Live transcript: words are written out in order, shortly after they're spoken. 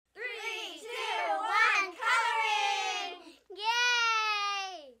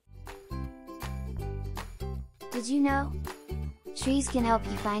Did you know? Trees can help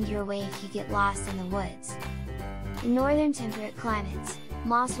you find your way if you get lost in the woods. In northern temperate climates,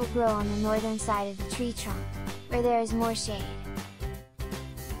 moss will grow on the northern side of the tree trunk, where there is more shade.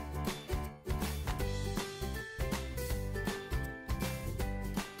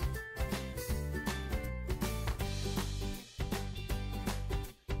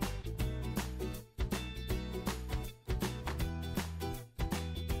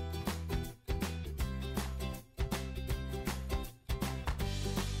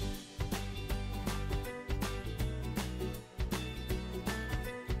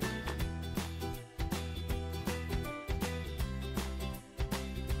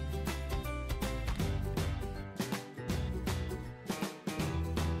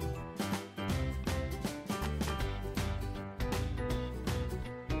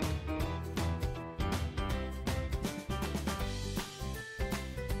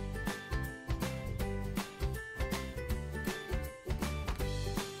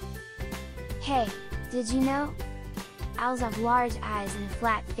 Hey, did you know? Owls have large eyes and a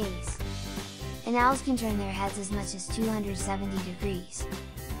flat face. And owls can turn their heads as much as 270 degrees.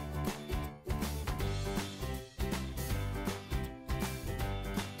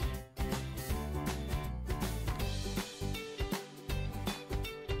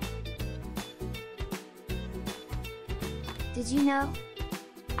 Did you know?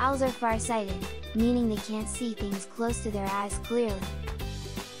 Owls are farsighted, meaning they can't see things close to their eyes clearly.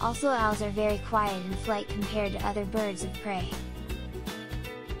 Also, owls are very quiet in flight compared to other birds of prey.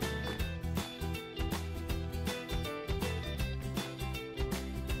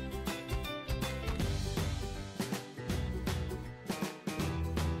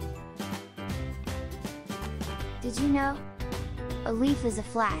 Did you know? A leaf is a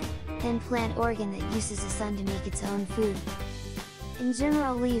flat, thin plant organ that uses the sun to make its own food. In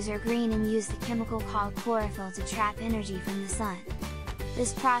general, leaves are green and use the chemical called chlorophyll to trap energy from the sun.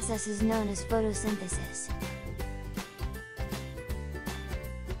 This process is known as photosynthesis.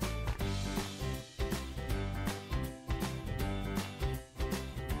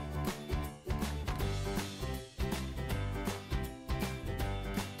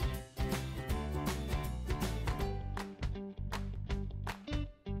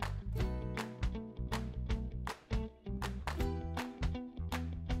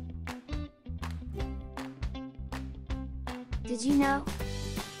 Did you know?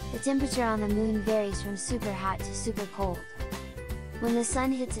 The temperature on the moon varies from super hot to super cold. When the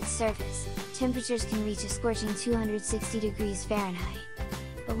sun hits its surface, temperatures can reach a scorching 260 degrees Fahrenheit.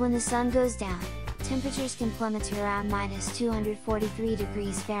 But when the sun goes down, temperatures can plummet to around minus 243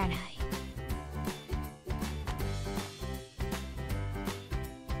 degrees Fahrenheit.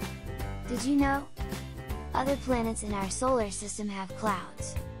 Did you know? Other planets in our solar system have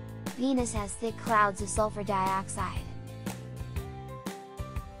clouds. Venus has thick clouds of sulfur dioxide.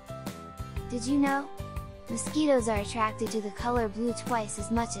 Did you know? Mosquitoes are attracted to the color blue twice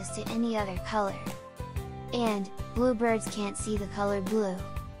as much as to any other color. And, bluebirds can't see the color blue.